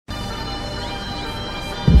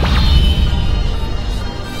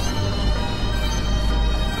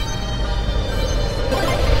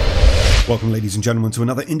Welcome ladies and gentlemen to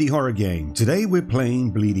another indie horror game. Today we're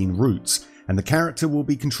playing Bleeding Roots, and the character we'll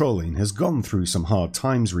be controlling has gone through some hard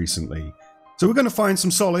times recently. So we're going to find some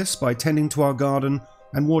solace by tending to our garden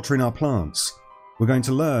and watering our plants. We're going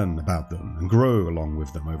to learn about them and grow along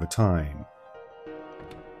with them over time.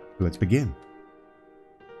 Let's begin.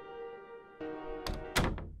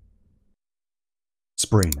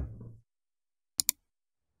 Spring.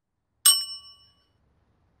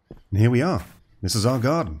 And here we are. This is our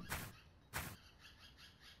garden.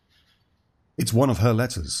 It's one of her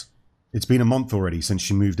letters. It's been a month already since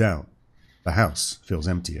she moved out. The house feels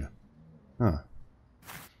emptier. Huh.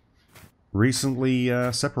 Recently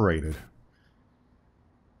separated.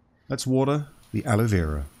 Let's water the aloe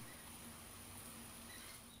vera.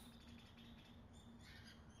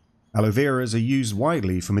 Aloe veras are used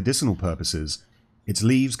widely for medicinal purposes. Its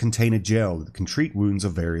leaves contain a gel that can treat wounds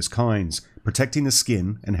of various kinds, protecting the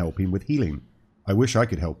skin and helping with healing. I wish I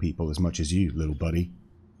could help people as much as you, little buddy.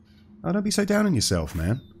 Oh, don't be so down on yourself,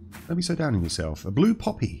 man. Don't be so down on yourself. A blue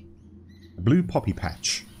poppy. A blue poppy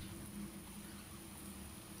patch.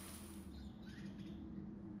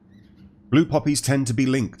 Blue poppies tend to be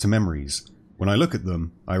linked to memories. When I look at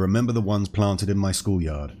them, I remember the ones planted in my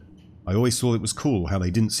schoolyard. I always thought it was cool how they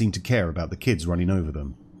didn't seem to care about the kids running over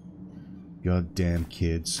them. Goddamn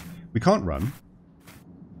kids. We can't run.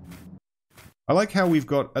 I like how we've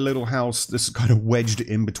got a little house that's kind of wedged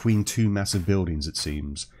in between two massive buildings, it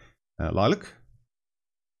seems. Lilac?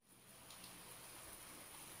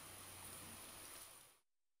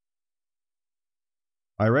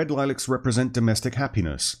 I read lilacs represent domestic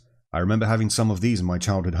happiness. I remember having some of these in my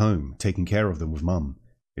childhood home, taking care of them with Mum.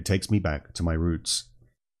 It takes me back to my roots.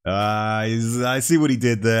 I see what he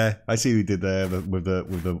did there. I see what he did there with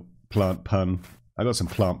the plant pun. I got some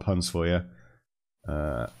plant puns for you.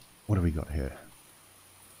 What have we got here?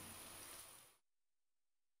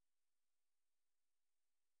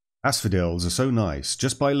 Asphodels are so nice.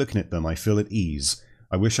 Just by looking at them, I feel at ease.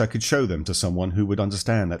 I wish I could show them to someone who would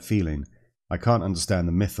understand that feeling. I can't understand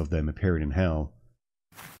the myth of them appearing in hell.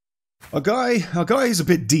 Our guy is a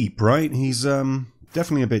bit deep, right? He's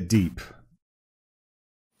definitely a bit deep.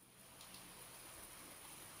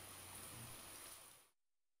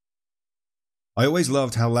 I always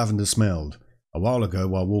loved how lavender smelled. A while ago,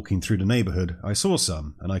 while walking through the neighborhood, I saw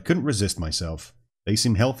some, and I couldn't resist myself. They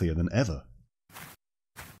seem healthier than ever.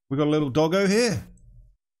 We got a little doggo here.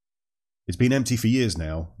 It's been empty for years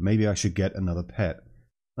now. Maybe I should get another pet.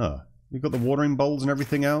 Oh, you've got the watering bowls and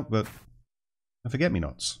everything out, but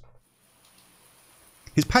forget-me-nots.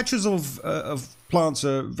 His patches of plants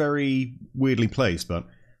are very weirdly placed, but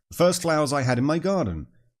the first flowers I had in my garden.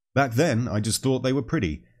 Back then, I just thought they were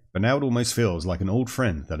pretty, but now it almost feels like an old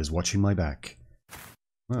friend that is watching my back.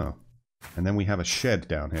 Oh, and then we have a shed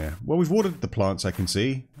down here. Well, we've watered the plants, I can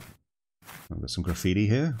see. I've got some graffiti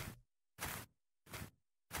here.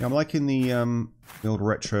 Yeah, I'm liking the old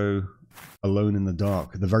retro Alone in the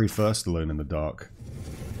Dark. The very first Alone in the Dark.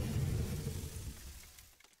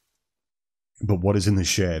 But what is in the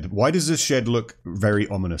shed? Why does this shed look very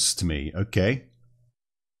ominous to me? Okay.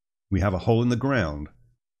 We have a hole in the ground.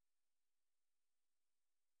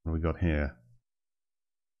 What have we got here?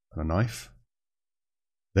 A knife?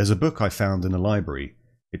 There's a book I found in a library.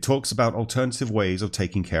 It talks about alternative ways of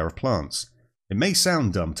taking care of plants. It may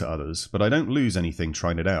sound dumb to others, but I don't lose anything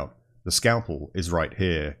trying it out. The scalpel is right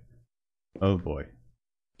here. Oh boy.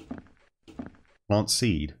 Plant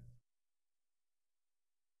seed.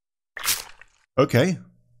 Okay.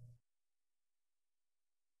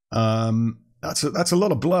 That's a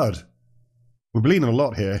lot of blood. We're bleeding a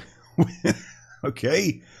lot here.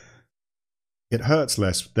 Okay. It hurts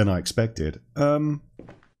less than I expected.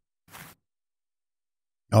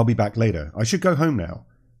 I'll be back later. I should go home now.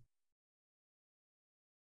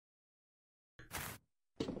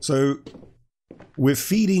 So, we're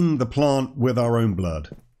feeding the plant with our own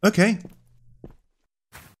blood. Okay.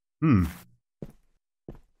 I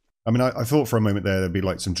mean, I thought for a moment there'd be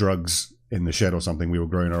like some drugs in the shed or something. We were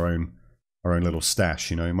growing our own little stash,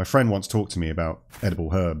 you know. My friend once talked to me about edible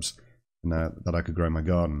herbs and that I could grow in my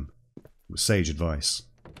garden. It was sage advice.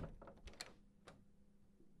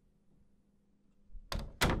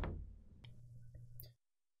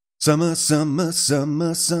 Summer, summer,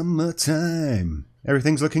 summer, summertime.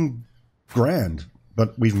 Everything's looking grand,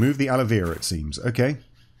 but we've moved the aloe vera, it seems. Okay.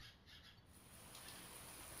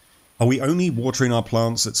 Are we only watering our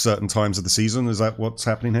plants at certain times of the season? Is that what's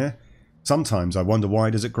happening here? Sometimes I wonder,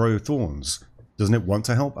 why does it grow thorns? Doesn't it want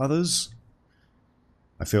to help others?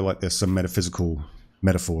 I feel like there's some metaphysical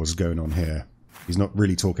metaphors going on here. He's not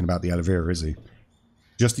really talking about the aloe vera, is he?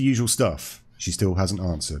 Just the usual stuff. She still hasn't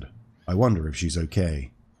answered. I wonder if she's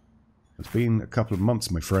okay. It's been a couple of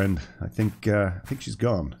months, my friend. I think she's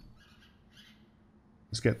gone.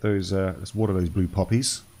 Let's get those, let's water those blue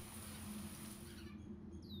poppies.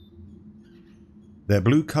 Their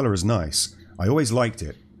blue colour is nice. I always liked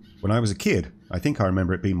it. When I was a kid, I think I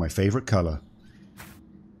remember it being my favourite colour.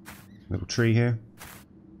 Little tree here.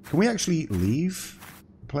 Can we actually leave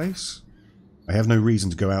the place? I have no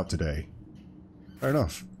reason to go out today. Fair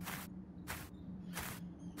enough.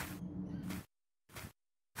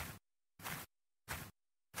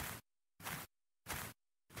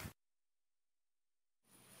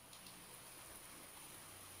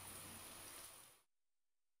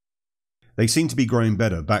 They seem to be growing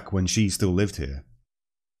better back when she still lived here.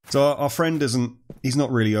 So our friend isn't... He's not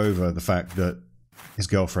really over the fact that his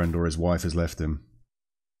girlfriend or his wife has left him.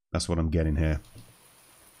 That's what I'm getting here.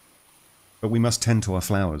 But we must tend to our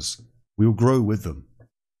flowers. We will grow with them.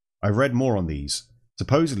 I've read more on these.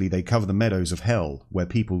 Supposedly they cover the meadows of hell, where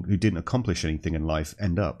people who didn't accomplish anything in life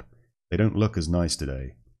end up. They don't look as nice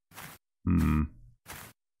today. The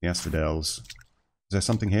asphodels. Is there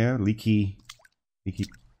something here? Leaky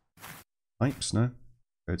pipes? No?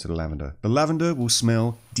 Go to the lavender. The lavender will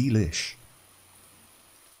smell delish.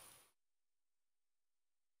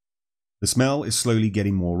 The smell is slowly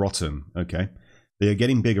getting more rotten. Okay. They are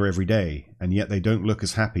getting bigger every day, and yet they don't look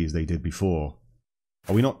as happy as they did before.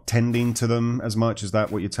 Are we not tending to them as much? Is that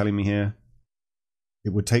what you're telling me here?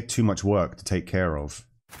 It would take too much work to take care of.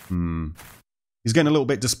 He's getting a little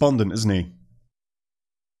bit despondent, isn't he?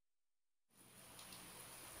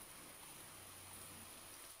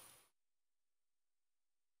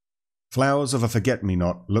 Flowers of a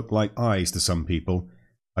forget-me-not look like eyes to some people.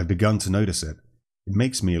 I've begun to notice it. It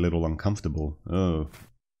makes me a little uncomfortable. Oh.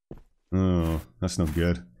 Oh, that's not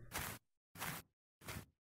good.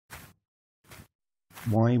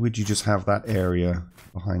 Why would you just have that area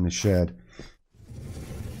behind the shed?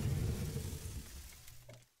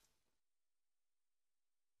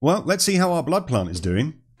 Well, let's see how our blood plant is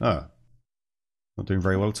doing. Ah, not doing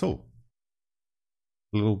very well at all.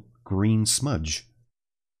 A little green smudge.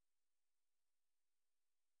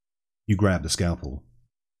 You grab the scalpel.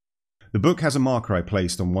 The book has a marker I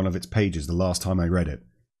placed on one of its pages the last time I read it.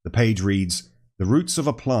 The page reads, "The roots of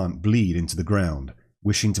a plant bleed into the ground,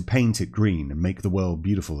 wishing to paint it green and make the world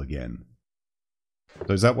beautiful again."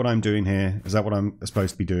 So is that what I'm doing here? Is that what I'm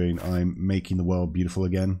supposed to be doing? I'm making the world beautiful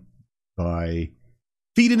again by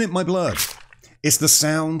feeding it my blood. It's the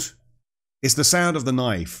sound. It's the sound of the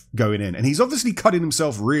knife going in. And he's obviously cutting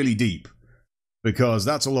himself really deep, because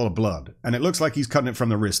that's a lot of blood. And it looks like he's cutting it from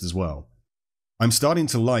the wrist as well. I'm starting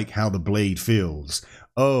to like how the blade feels.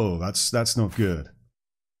 Oh, that's not good.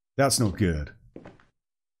 That's not good.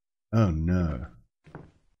 Oh no.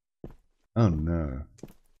 Oh no.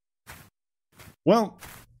 Well,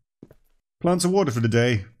 plants are watered for the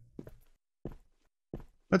day.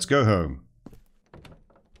 Let's go home.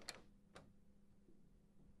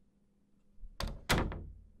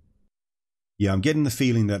 Yeah, I'm getting the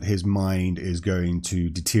feeling that his mind is going to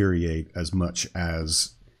deteriorate as much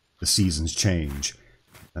as the seasons change.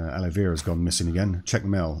 Aloe vera's gone missing again. Check the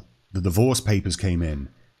mail. The divorce papers came in.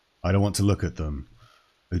 I don't want to look at them.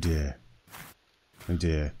 Oh dear. Oh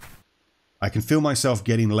dear. I can feel myself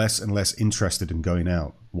getting less and less interested in going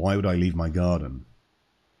out. Why would I leave my garden?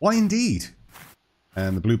 Why indeed?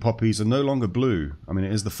 And the blue poppies are no longer blue. I mean,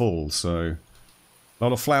 it is the fall, so a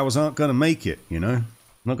lot of flowers aren't going to make it, you know?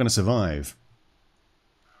 Not going to survive.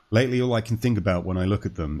 Lately, all I can think about when I look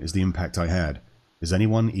at them is the impact I had. Is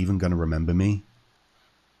anyone even going to remember me?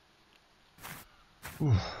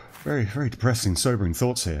 Ooh, very, very depressing, sobering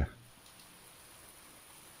thoughts here.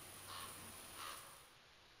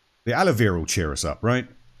 The aloe vera will cheer us up, right?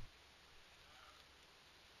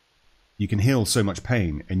 You can heal so much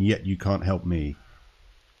pain, and yet you can't help me.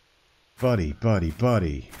 Buddy, buddy,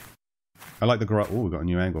 buddy. I like the garage. Oh, we've got a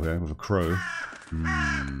new angle here with a crow.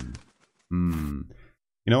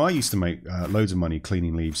 You know, I used to make loads of money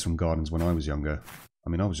cleaning leaves from gardens when I was younger. I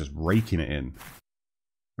mean, I was just raking it in.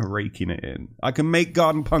 Raking it in. I can make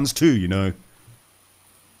garden puns too, you know.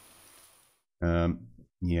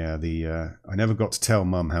 Yeah, I never got to tell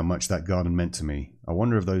Mum how much that garden meant to me. I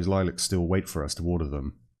wonder if those lilacs still wait for us to water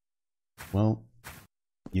them. Well,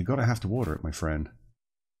 you gotta have to water it, my friend.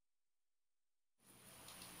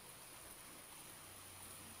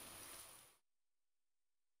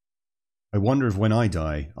 I wonder if when I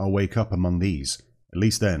die, I'll wake up among these. At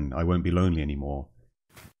least then, I won't be lonely anymore.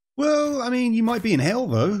 Well, I mean, you might be in hell,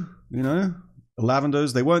 though. You know? The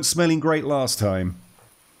lavenders, they weren't smelling great last time.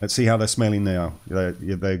 Let's see how they're smelling now.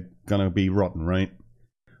 They're gonna be rotten, right?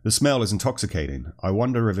 The smell is intoxicating. I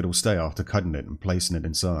wonder if it'll stay after cutting it and placing it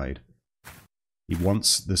inside. He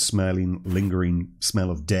wants the smelling, lingering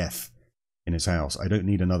smell of death in his house. I don't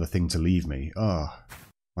need another thing to leave me. Ah,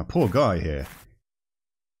 my poor guy here.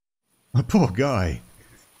 My poor guy.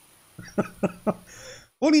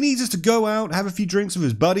 All he needs is to go out, have a few drinks with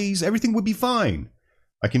his buddies. Everything would be fine.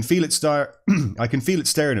 I can feel it I can feel it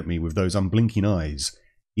staring at me with those unblinking eyes.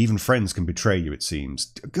 Even friends can betray you, it seems.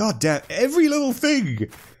 God damn, every little thing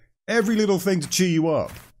to cheer you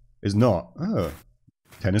up is not. Oh,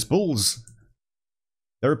 tennis balls.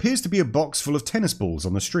 There appears to be a box full of tennis balls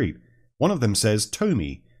on the street. One of them says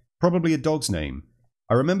Tommy, probably a dog's name.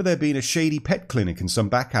 I remember there being a shady pet clinic in some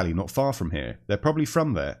back alley not far from here. They're probably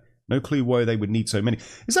from there. No clue why they would need so many.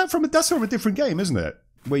 Is that from that's from a different game, isn't it?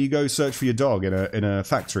 Where you go search for your dog in a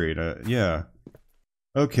factory. Yeah.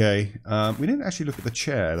 Okay. We didn't actually look at the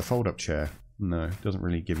chair, the fold-up chair. No, it doesn't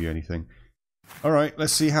really give you anything. All right,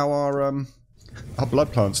 let's see how our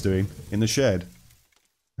blood plant's doing in the shed.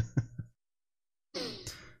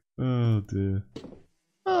 Oh dear.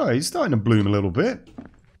 Oh, he's starting to bloom a little bit.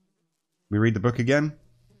 We read the book again.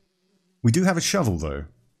 We do have a shovel, though.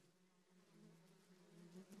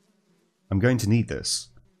 I'm going to need this.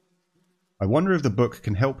 I wonder if the book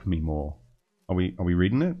can help me more. Are we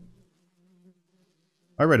reading it?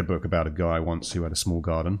 I read a book about a guy once who had a small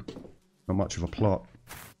garden. Not much of a plot.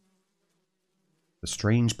 The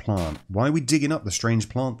strange plant. Why are we digging up the strange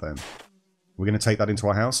plant, then? We're going to take that into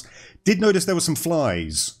our house? Did notice there were some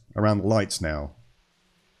flies around the lights now.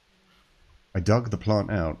 I dug the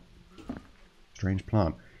plant out. Strange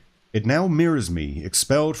plant. It now mirrors me,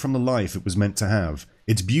 expelled from the life it was meant to have.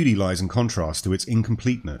 Its beauty lies in contrast to its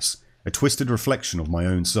incompleteness, a twisted reflection of my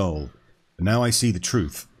own soul. But now I see the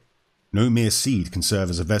truth. No mere seed can serve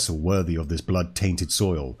as a vessel worthy of this blood-tainted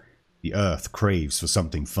soil. The earth craves for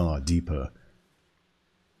something far deeper.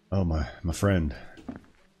 Oh, my friend.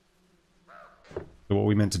 So what are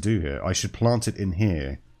we meant to do here? I should plant it in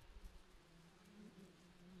here.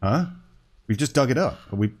 Huh? We've just dug it up.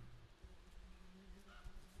 Are we...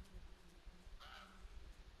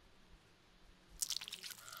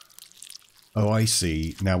 Oh, I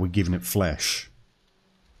see. Now we're giving it flesh.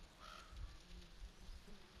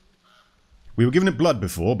 We were giving it blood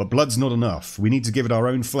before, but blood's not enough. We need to give it our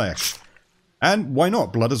own flesh. And why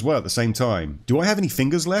not blood as well at the same time? Do I have any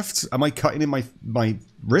fingers left? Am I cutting in my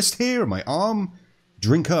wrist here? Or my arm?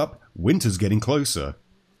 Drink up. Winter's getting closer.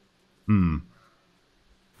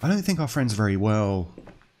 I don't think our friend's very well.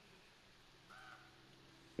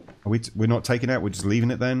 We're not taking it out? We're just leaving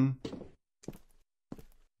it then?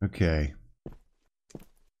 Okay.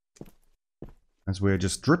 As we're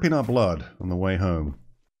just dripping our blood on the way home.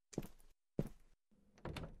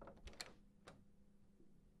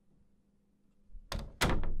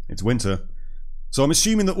 It's winter. So I'm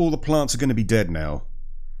assuming that all the plants are going to be dead now.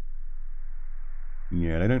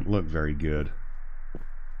 Yeah, they don't look very good.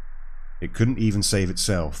 It couldn't even save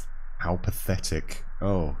itself. How pathetic.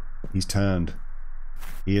 Oh, he's turned.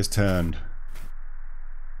 He has turned.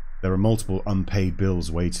 There are multiple unpaid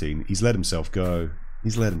bills waiting. He's let himself go.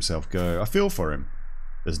 He's let himself go. I feel for him.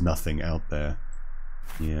 There's nothing out there.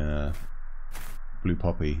 Yeah. Blue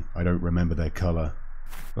poppy. I don't remember their colour.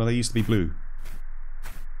 Well, they used to be blue.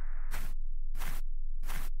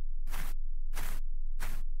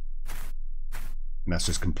 And that's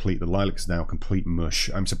just complete. The lilac's now complete mush.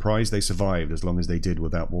 I'm surprised they survived as long as they did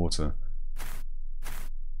without water.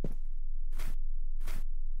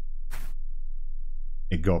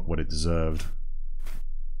 It got what it deserved.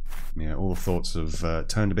 Yeah, all the thoughts have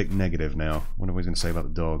turned a bit negative now. I wonder what he's going to say about the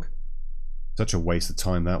dog. Such a waste of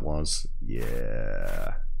time that was.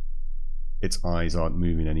 Yeah. Its eyes aren't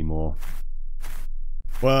moving anymore.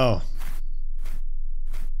 Well...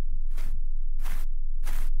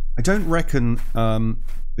 I don't reckon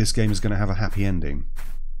this game is going to have a happy ending.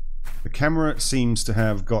 The camera seems to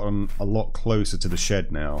have gotten a lot closer to the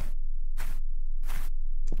shed now.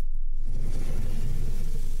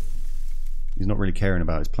 He's not really caring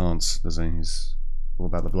about his plants, does he? He's all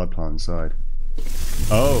about the blood plant inside.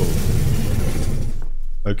 Oh.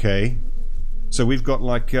 Okay. So we've got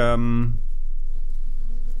like a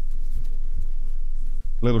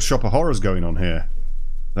little shop of horrors going on here.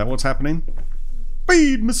 Is that what's happening?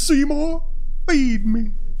 Feed me, Seymour! Feed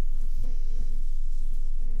me!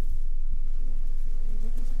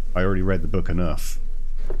 I already read the book enough.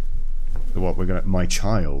 So what, we're gonna... My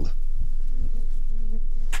child.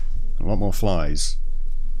 A lot more flies.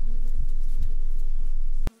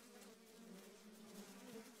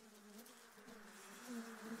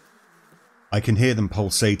 I can hear them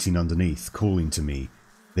pulsating underneath, calling to me.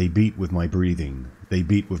 They beat with my breathing. They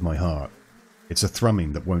beat with my heart. It's a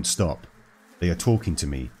thrumming that won't stop. They are talking to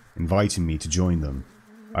me, inviting me to join them.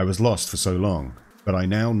 I was lost for so long, but I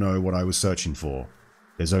now know what I was searching for.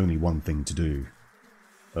 There's only one thing to do.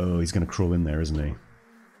 Oh, he's going to crawl in there, isn't he?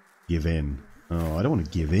 Give in. Oh, I don't want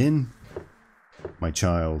to give in. My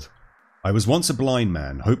child. I was once a blind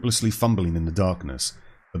man, hopelessly fumbling in the darkness,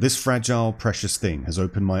 but this fragile, precious thing has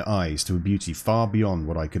opened my eyes to a beauty far beyond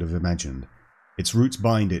what I could have imagined. Its roots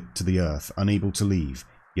bind it to the earth, unable to leave,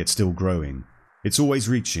 yet still growing. It's always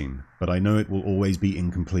reaching, but I know it will always be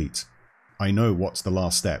incomplete. I know what's the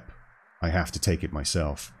last step. I have to take it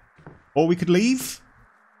myself. Or we could leave?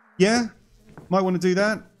 Yeah? Might want to do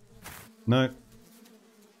that? No.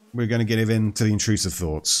 We're going to give in to the intrusive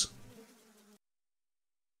thoughts.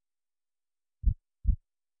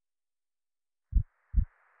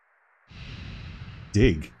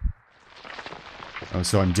 Dig? Oh,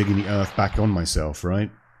 so I'm digging the earth back on myself, right?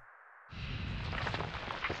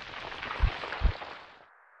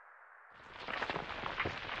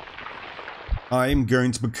 I'm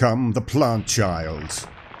going to become the plant child.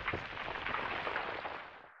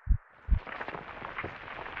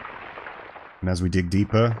 And as we dig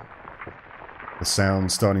deeper, the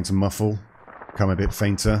sound's starting to muffle, become a bit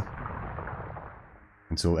fainter,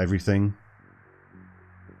 until everything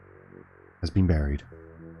has been buried.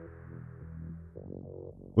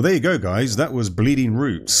 Well, there you go, guys. That was Bleeding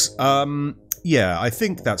Roots. Yeah, I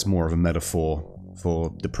think that's more of a metaphor for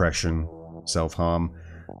depression, self-harm.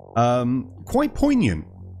 Quite poignant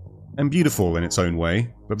and beautiful in its own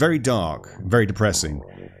way, but very dark, very depressing.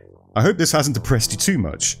 I hope this hasn't depressed you too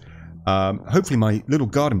much. Hopefully my little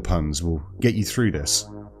garden puns will get you through this.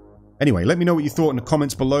 Anyway, let me know what you thought in the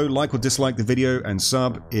comments below. Like or dislike the video and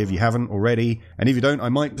sub if you haven't already. And if you don't, I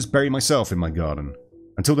might just bury myself in my garden.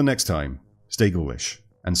 Until the next time, stay ghoulish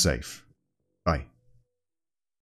and safe. Bye.